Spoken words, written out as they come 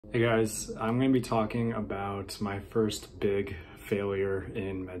Hey guys, I'm going to be talking about my first big failure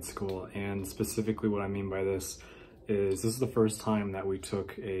in med school, and specifically what I mean by this is the first time that we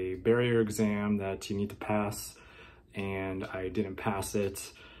took a barrier exam that you need to pass, and I didn't pass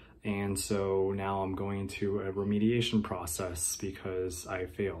it, and so now I'm going into a remediation process because I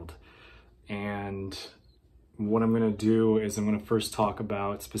failed. And what I'm going to do is I'm going to first talk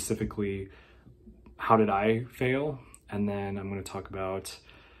about specifically how did I fail, and then I'm going to talk about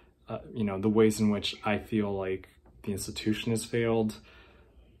the ways in which I feel like the institution has failed.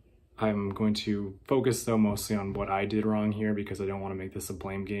 I'm going to focus though mostly on what I did wrong here because I don't want to make this a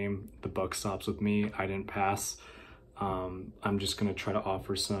blame game. The buck stops with me. I didn't pass. I'm just going to try to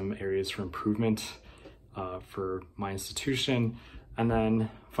offer some areas for improvement for my institution. And then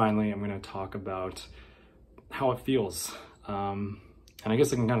finally, I'm going to talk about how it feels. And I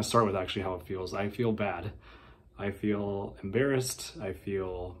guess I can kind of start with actually how it feels. I feel bad. I feel embarrassed. I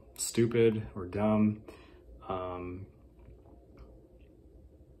feel stupid or dumb. I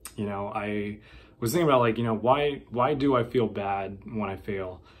was thinking about why do I feel bad when I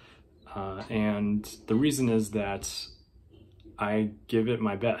fail? And the reason is that I give it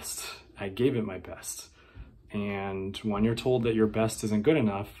my best. I gave it my best. And when you're told that your best isn't good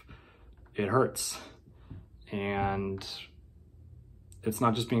enough, it hurts. And it's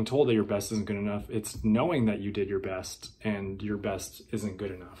not just being told that your best isn't good enough, it's knowing that you did your best and your best isn't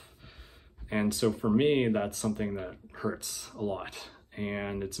good enough. And so for me, that's something that hurts a lot.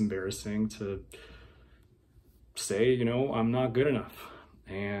 And it's embarrassing to say, I'm not good enough,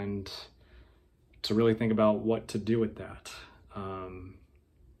 and to really think about what to do with that. And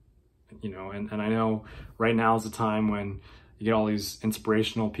I know right now is the time when you get all these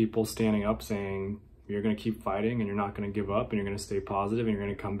inspirational people standing up saying, you're going to keep fighting and you're not going to give up and you're going to stay positive and you're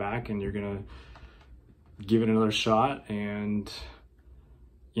going to come back and you're going to give it another shot. And,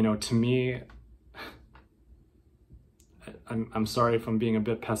 to me, I'm sorry if I'm being a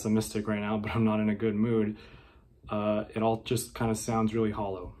bit pessimistic right now, but I'm not in a good mood. It all just kind of sounds really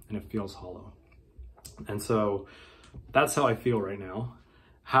hollow and it feels hollow. And so that's how I feel right now.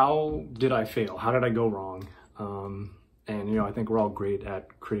 How did I fail? How did I go wrong? I think we're all great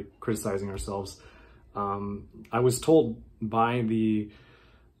at criticizing ourselves. I was told by the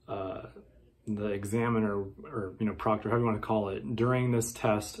examiner or proctor, however you want to call it, during this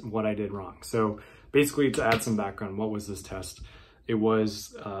test what I did wrong. So basically, to add some background, what was this test? It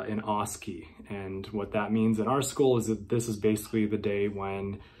was an OSCE, and what that means in our school is that this is basically the day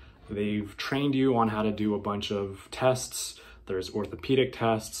when they've trained you on how to do a bunch of tests. There's orthopedic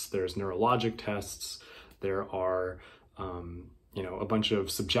tests, there's neurologic tests, there are a bunch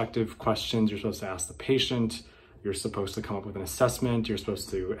of subjective questions you're supposed to ask the patient. You're supposed to come up with an assessment. You're supposed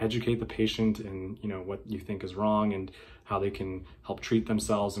to educate the patient in, what you think is wrong and how they can help treat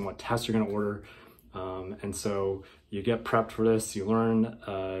themselves and what tests you're going to order. And so you get prepped for this. You learn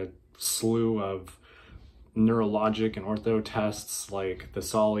a slew of neurologic and ortho tests like the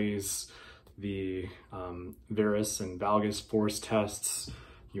SOLIs, the varus and valgus force tests.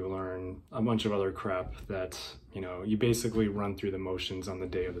 You learn a bunch of other crap that, you basically run through the motions on the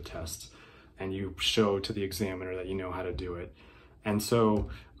day of the test, and you show to the examiner that you know how to do it. And so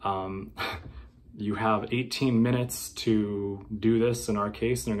you have 18 minutes to do this in our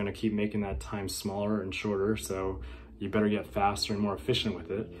case, and they're gonna keep making that time smaller and shorter, so you better get faster and more efficient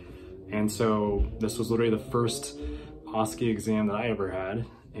with it. And so this was literally the first OSCE exam that I ever had,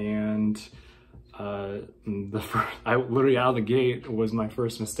 and I literally out of the gate was my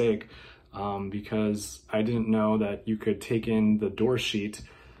first mistake because I didn't know that you could take in the door sheet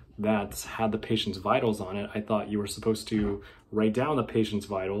that had the patient's vitals on it. I thought you were supposed to write down the patient's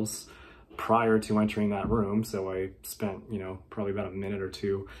vitals prior to entering that room. So I spent, probably about a minute or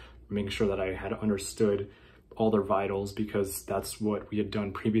two making sure that I had understood all their vitals, because that's what we had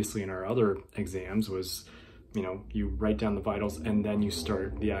done previously in our other exams was, you write down the vitals and then you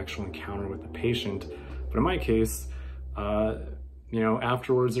start the actual encounter with the patient. But in my case,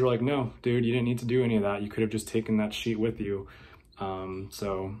 afterwards they're like, no, dude, you didn't need to do any of that. You could have just taken that sheet with you.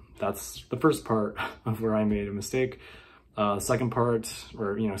 So that's the first part of where I made a mistake. Second part,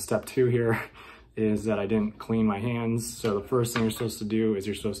 or, step 2 here, is that I didn't clean my hands. So the first thing you're supposed to do is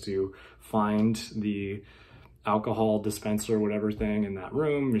you're supposed to find the alcohol dispenser, whatever thing in that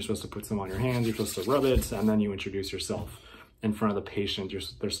room. You're supposed to put some on your hands, you're supposed to rub it, and then you introduce yourself in front of the patient.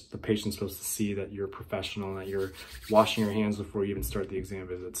 The patient's supposed to see that you're a professional and that you're washing your hands before you even start the exam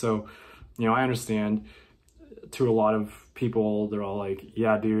visit. So, I understand to a lot of people, they're all like,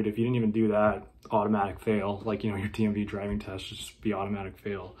 yeah, dude, if you didn't even do that, automatic fail. Like, your DMV driving test should just be automatic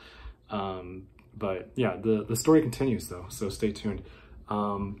fail. But yeah, the story continues though, so stay tuned.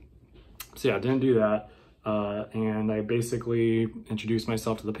 So yeah, I didn't do that. And I basically introduced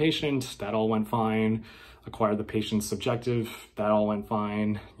myself to the patient. That all went fine. Acquired the patient's subjective. That all went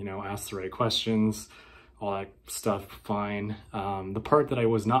fine. You know, asked the right questions, all that stuff fine. The part that I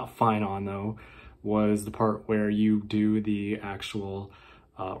was not fine on though was the part where you do the actual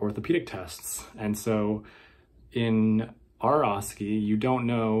orthopedic tests. And so in our OSCE, you don't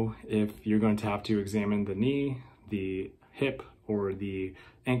know if you're going to have to examine the knee, the hip, or the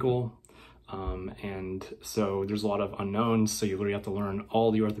ankle. And so there's a lot of unknowns. So you literally have to learn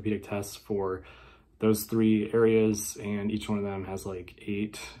all the orthopedic tests for those 3 areas, and each one of them has like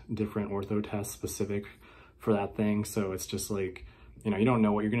 8 different ortho tests specific for that thing. So it's just like, you know, you don't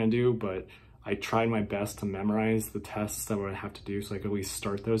know what you're gonna do, but I tried my best to memorize the tests that I would have to do so I could at least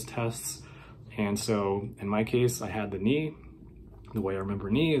start those tests. And so in my case, I had the knee. The way I remember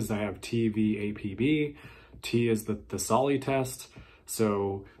knee is I have T, V, A, P, B. T is the SOLI test.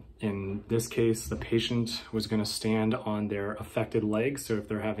 So in this case, the patient was going to stand on their affected leg. So if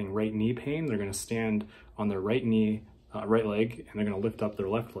they're having right knee pain, they're going to stand on their right knee, right leg, and they're going to lift up their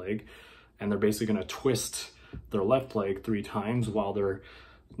left leg. And they're basically going to twist their left leg 3 times while their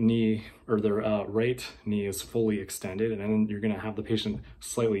knee or their right knee is fully extended. And then you're going to have the patient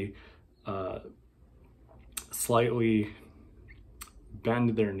slightly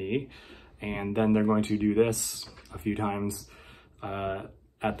bend their knee. And then they're going to do this a few times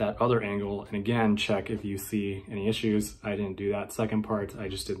at that other angle, and again, check if you see any issues. I didn't do that second part, I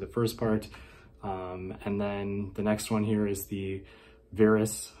just did the first part. And then the next one here is the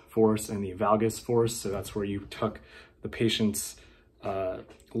varus force and the valgus force. So that's where you tuck the patient's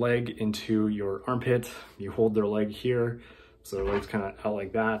leg into your armpit. You hold their leg here, so their leg's kind of out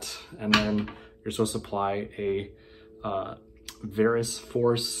like that. And then you're supposed to apply a varus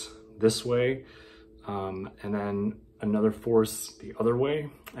force this way, and then another force the other way.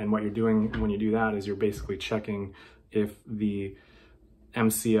 And what you're doing when you do that is you're basically checking if the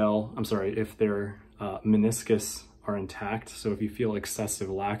if their meniscus are intact. So if you feel excessive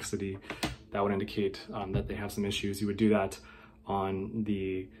laxity, that would indicate that they have some issues. You would do that on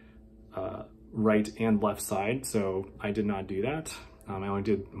the right and left side. So I did not do that. I only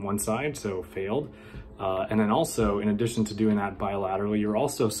did one side, so failed. And then also, in addition to doing that bilaterally, you're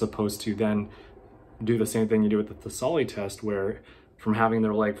also supposed to then do the same thing you do with the SOLI test, where from having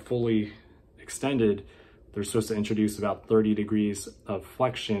their leg fully extended, they're supposed to introduce about 30 degrees of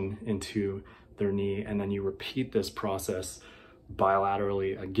flexion into their knee, and then you repeat this process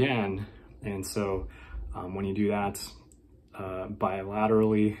bilaterally again. And so when you do that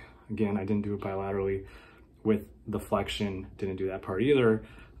bilaterally, again, I didn't do it bilaterally with the flexion, didn't do that part either.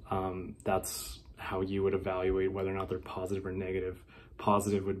 That's how you would evaluate whether or not they're positive or negative.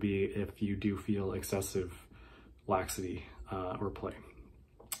 Positive would be if you do feel excessive laxity or play.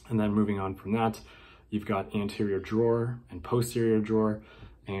 And then moving on from that, you've got anterior drawer and posterior drawer.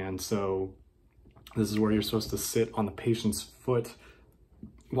 And so this is where you're supposed to sit on the patient's foot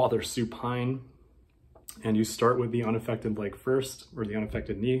while they're supine. And you start with the unaffected leg first, or the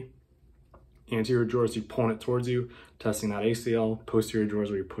unaffected knee. Anterior drawers, you pull it towards you, testing that ACL. Posterior drawers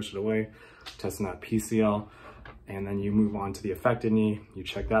where you push it away, testing that PCL. And then you move on to the affected knee, you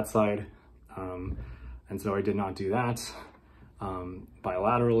check that side. And so I did not do that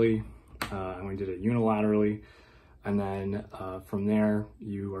bilaterally. I only did it unilaterally. And then from there,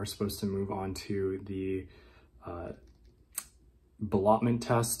 you are supposed to move on to the ballottement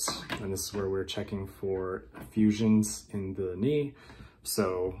tests. And this is where we're checking for effusions in the knee.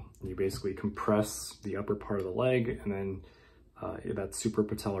 So you basically compress the upper part of the leg, and then that's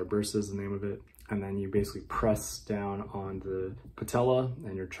suprapatellar bursa is the name of it. And then you basically press down on the patella,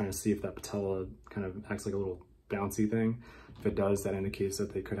 and you're trying to see if that patella kind of acts like a little bouncy thing. If it does, that indicates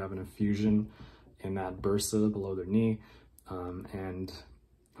that they could have an effusion in that bursa below their knee. And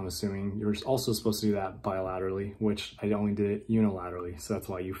I'm assuming you're also supposed to do that bilaterally, which I only did it unilaterally. So that's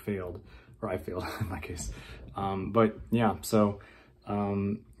why you failed, or I failed in my case. But yeah, so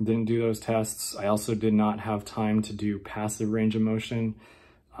didn't do those tests. I also did not have time to do passive range of motion.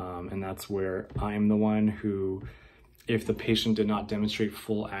 And that's where I'm the one who, if the patient did not demonstrate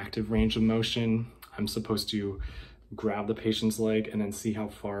full active range of motion, I'm supposed to grab the patient's leg and then see how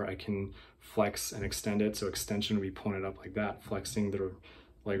far I can flex and extend it. So extension would be pulling it up like that, flexing their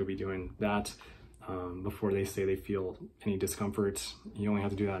leg would be doing that before they say they feel any discomfort. You only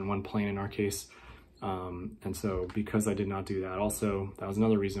have to do that in one plane in our case. And so because I did not do that, also, that was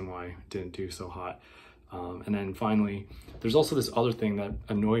another reason why I didn't do so hot. And then finally, there's also this other thing that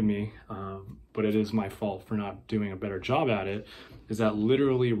annoyed me, but it is my fault for not doing a better job at it, is that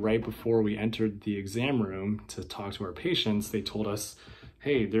literally right before we entered the exam room to talk to our patients, they told us,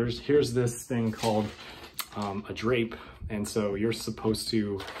 hey, here's this thing called a drape. And so you're supposed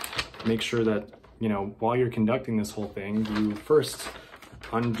to make sure that, you know, while you're conducting this whole thing, you first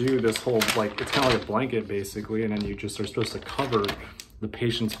undo this whole, like, it's kind of like a blanket basically, and then you just are supposed to cover the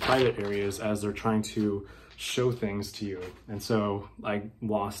patient's private areas as they're trying to show things to you. And so I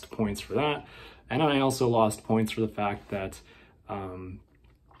lost points for that. And I also lost points for the fact that,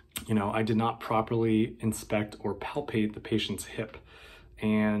 you know, I did not properly inspect or palpate the patient's hip.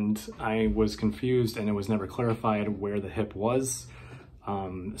 And I was confused, and it was never clarified where the hip was.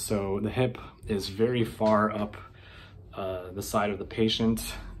 So the hip is very far up the side of the patient.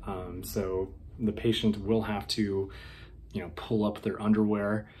 So the patient will have to, you know, pull up their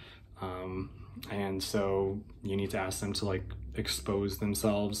underwear. And so you need to ask them to, like, expose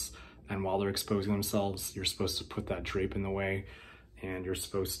themselves. And while they're exposing themselves, you're supposed to put that drape in the way, and you're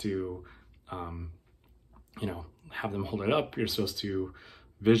supposed to, you know, have them hold it up. You're supposed to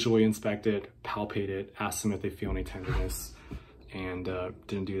visually inspect it, palpate it, ask them if they feel any tenderness, and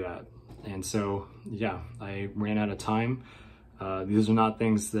didn't do that. And so, yeah, I ran out of time. These are not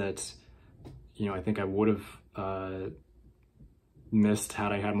things that, you know, I think I would have missed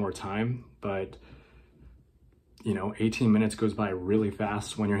had I had more time, but, you know, 18 minutes goes by really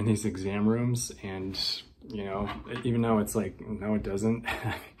fast when you're in these exam rooms. And, you know, even though it's like, no, it doesn't.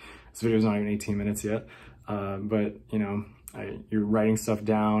 This video's not even 18 minutes yet. But, you know, you're writing stuff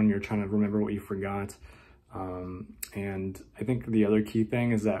down, you're trying to remember what you forgot. And I think the other key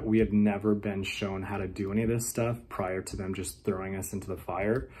thing is that we had never been shown how to do any of this stuff prior to them just throwing us into the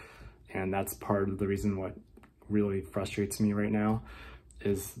fire. And that's part of the reason what really frustrates me right now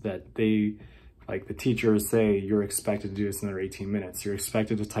is that they, like, the teachers say you're expected to do this in under 18 minutes. You're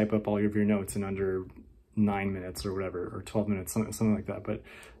expected to type up all of your notes in under 9 minutes or whatever, or 12 minutes, something like that. But,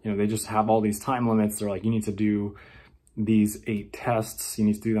 you know, they just have all these time limits. They're like, you need to do these 8 tests. You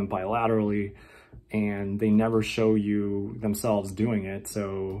need to do them bilaterally, and they never show you themselves doing it.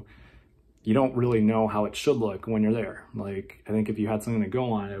 So you don't really know how it should look when you're there. Like, I think if you had something to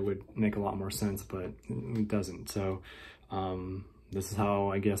go on, it would make a lot more sense, but it doesn't. So this is how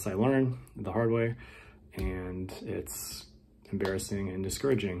I guess I learned the hard way, and it's embarrassing and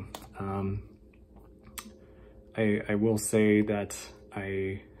discouraging. I will say that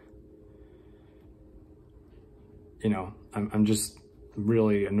you know, I'm just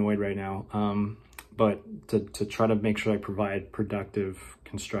really annoyed right now. But to try to make sure I provide productive,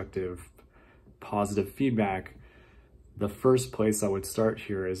 constructive, positive feedback, the first place I would start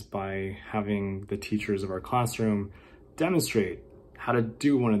here is by having the teachers of our classroom demonstrate how to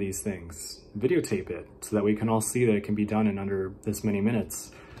do one of these things, videotape it so that we can all see that it can be done in under this many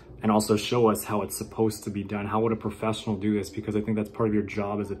minutes, and also show us how it's supposed to be done. How would a professional do this? Because I think that's part of your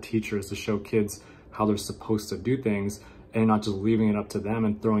job as a teacher, is to show kids how they're supposed to do things, and not just leaving it up to them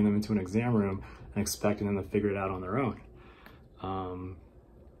and throwing them into an exam room and expecting them to figure it out on their own.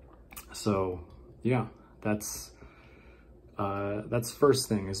 So yeah, that's first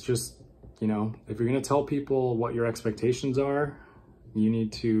thing. It's just, you know, if you're gonna tell people what your expectations are, you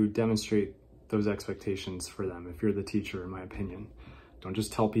need to demonstrate those expectations for them. If you're the teacher, in my opinion, don't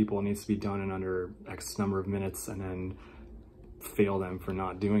just tell people it needs to be done in under X number of minutes and then fail them for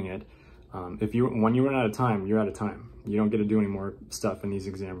not doing it. When you run out of time, you're out of time. You don't get to do any more stuff in these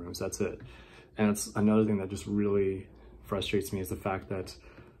exam rooms. That's it. And it's another thing that just really frustrates me, is the fact that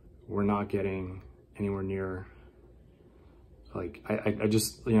we're not getting anywhere near, like, I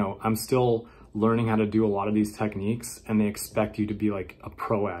just, you know, I'm still learning how to do a lot of these techniques, and they expect you to be like a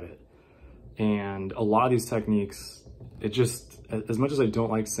pro at it. And a lot of these techniques, it just, as much as I don't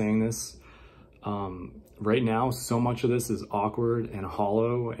like saying this, right now, so much of this is awkward and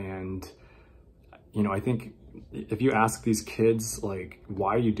hollow. And, you know, I think if you ask these kids, like,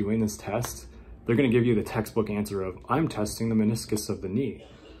 why are you doing this test? They're going to give you the textbook answer of, I'm testing the meniscus of the knee.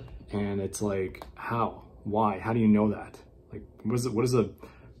 And it's like, how? Why? How do you know that? Like, what does a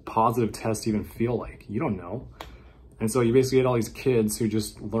positive test even feel like? You don't know. And so you basically get all these kids who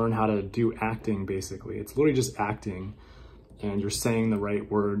just learn how to do acting, basically. It's literally just acting, and you're saying the right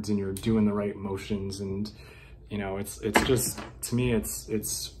words and you're doing the right motions. And, you know, it's just, to me,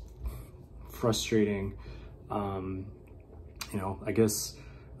 it's frustrating. You know, I guess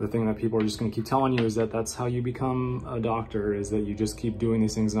the thing that people are just going to keep telling you is that that's how you become a doctor, is that you just keep doing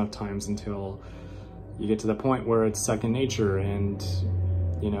these things enough times until you get to the point where it's second nature, and,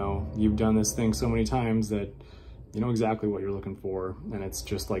 you know, you've done this thing so many times that you know exactly what you're looking for, and it's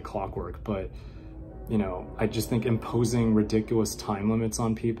just like clockwork. But, you know, I just think imposing ridiculous time limits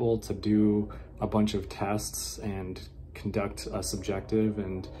on people to do a bunch of tests and conduct a subjective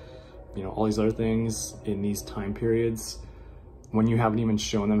and, you know, all these other things in these time periods, when you haven't even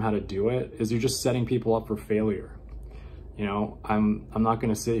shown them how to do it is you're just setting people up for failure. You know, I'm not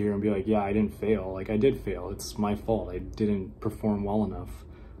going to sit here and be like, yeah, I didn't fail. Like, I did fail. It's my fault. I didn't perform well enough.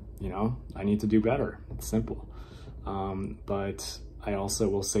 You know, I need to do better. It's simple. But I also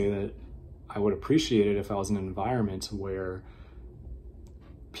will say that I would appreciate it if I was in an environment where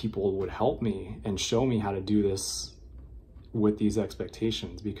people would help me and show me how to do this with these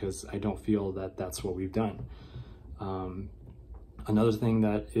expectations, because I don't feel that that's what we've done. Another thing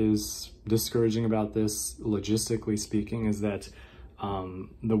that is discouraging about this, logistically speaking, is that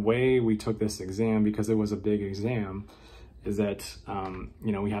the way we took this exam, because it was a big exam, is that,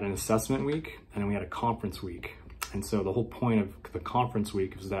 you know, we had an assessment week and we had a conference week. And so the whole point of the conference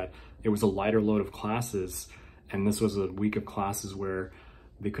week was that it was a lighter load of classes. And this was a week of classes where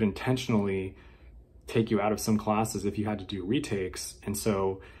they could intentionally take you out of some classes if you had to do retakes. And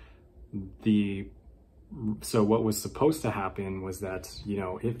so what was supposed to happen was that, you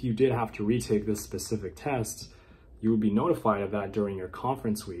know, if you did have to retake this specific test, you would be notified of that during your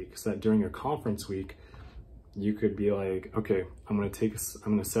conference week. So that during your conference week, you could be like, okay, I'm going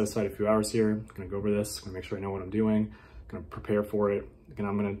to set aside a few hours here. I'm going to go over this. I'm going to make sure I know what I'm doing. I'm going to prepare for it. And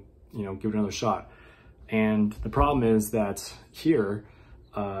I'm going to, you know, give it another shot. And the problem is that here,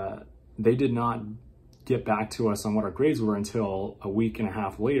 they did not get back to us on what our grades were until a week and a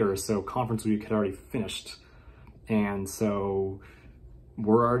half later. So conference week had already finished. And so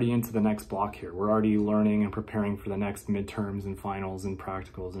we're already into the next block here. We're already learning and preparing for the next midterms and finals and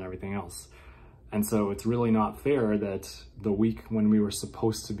practicals and everything else. And so it's really not fair that the week when we were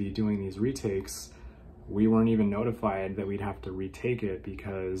supposed to be doing these retakes, we weren't even notified that we'd have to retake it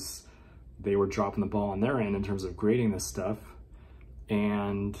because they were dropping the ball on their end in terms of grading this stuff.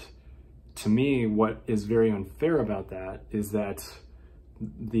 And to me, what is very unfair about that is that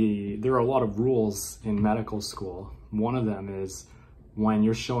there are a lot of rules in medical school. One of them is when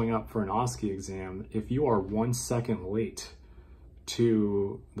you're showing up for an OSCE exam, if you are 1 second late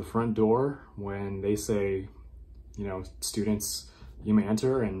to the front door when they say, you know, students, you may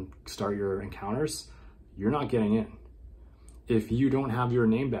enter and start your encounters, you're not getting in. If you don't have your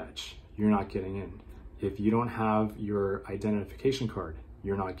name badge, you're not getting in. If you don't have your identification card,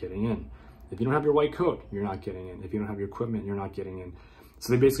 you're not getting in. If you don't have your white coat, you're not getting in. If you don't have your equipment, you're not getting in.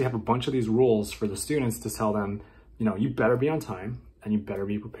 So they basically have a bunch of these rules for the students to tell them, you know, you better be on time and you better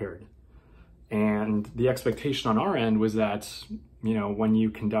be prepared. And the expectation on our end was that, you know, when you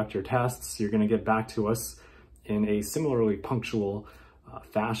conduct your tests, you're going to get back to us in a similarly punctual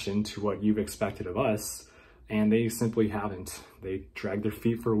fashion to what you've expected of us. And they simply haven't. They dragged their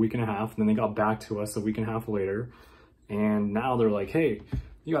feet for a week and a half, and then they got back to us a week and a half later. And now they're like, hey,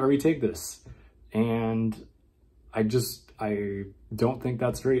 you got to retake this. And I don't think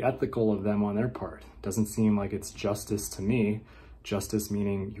that's very ethical of them on their part. It doesn't seem like it's justice to me. Justice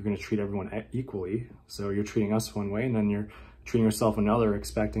meaning you're going to treat everyone equally. So you're treating us one way, and then you're treating yourself another,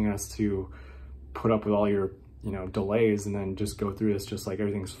 expecting us to put up with all your, you know, delays and then just go through this just like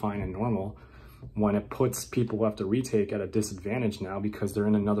everything's fine and normal, when it puts people who have to retake at a disadvantage now because they're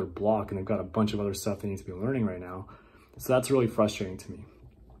in another block and they've got a bunch of other stuff they need to be learning right now. So that's really frustrating to me.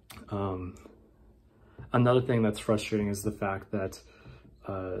 Another thing that's frustrating is the fact that,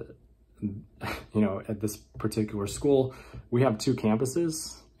 you know, at this particular school, we have 2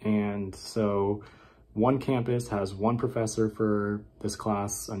 campuses. And so one campus has one professor for this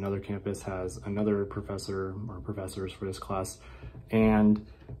class, another campus has another professor or professors for this class, and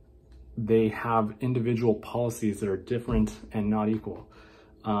they have individual policies that are different and not equal.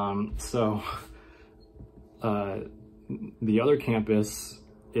 The other campus,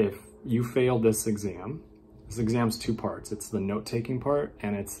 if you fail this exam's 2 parts. It's the note-taking part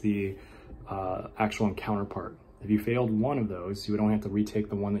and it's the actual encounter part. If you failed one of those, you would only have to retake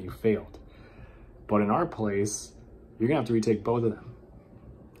the one that you failed. But in our place, you're gonna have to retake both of them.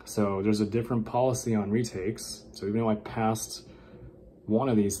 So there's a different policy on retakes. So even though I passed one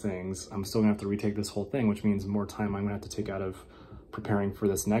of these things, I'm still gonna have to retake this whole thing, which means more time I'm gonna have to take out of preparing for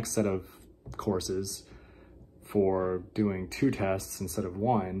this next set of courses for doing 2 tests instead of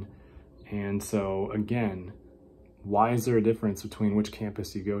 1. And so again, why is there a difference between which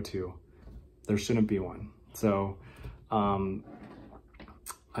campus you go to? There shouldn't be one. So, and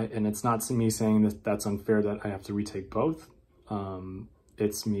it's not me saying that that's unfair that I have to retake both.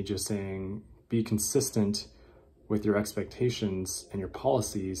 It's me just saying, be consistent with your expectations and your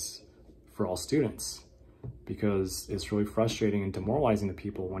policies for all students, because it's really frustrating and demoralizing to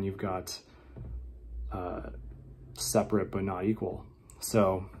people when you've got separate but not equal.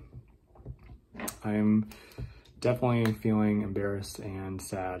 So I'm definitely feeling embarrassed and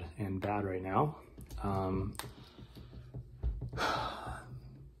sad and bad right now.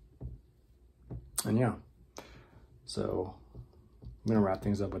 And yeah, so I'm gonna wrap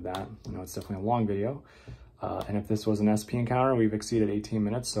things up with that. I know it's definitely a long video. And if this was an SP encounter, we've exceeded 18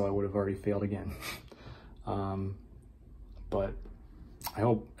 minutes, so I would have already failed again. But I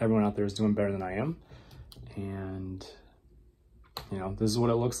hope everyone out there is doing better than I am. And, you know, this is what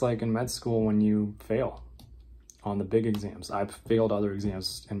it looks like in med school when you fail on the big exams. I've failed other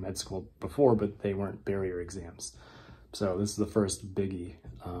exams in med school before, but they weren't barrier exams. So this is the first biggie,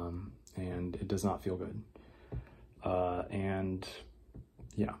 and it does not feel good. And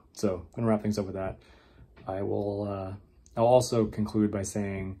yeah, so I'm gonna wrap things up with that. I'll also conclude by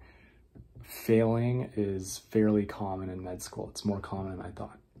saying failing is fairly common in med school. It's more common than I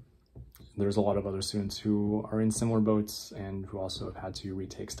thought. There's a lot of other students who are in similar boats and who also have had to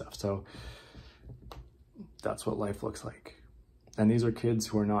retake stuff. So that's what life looks like. And these are kids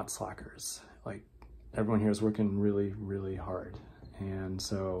who are not slackers. Like, everyone here is working really, really hard. And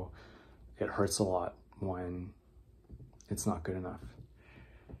so it hurts a lot when it's not good enough.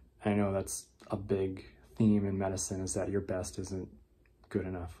 I know that's a big theme in medicine, is that your best isn't good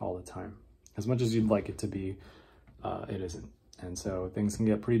enough all the time. As much as you'd like it to be, it isn't. And so things can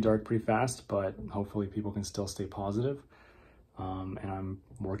get pretty dark pretty fast, but hopefully people can still stay positive. And I'm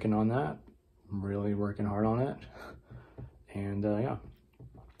working on that. I'm really working hard on it. And yeah,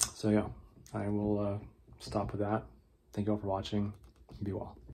 so yeah, I will stop with that. Thank you all for watching. Be well.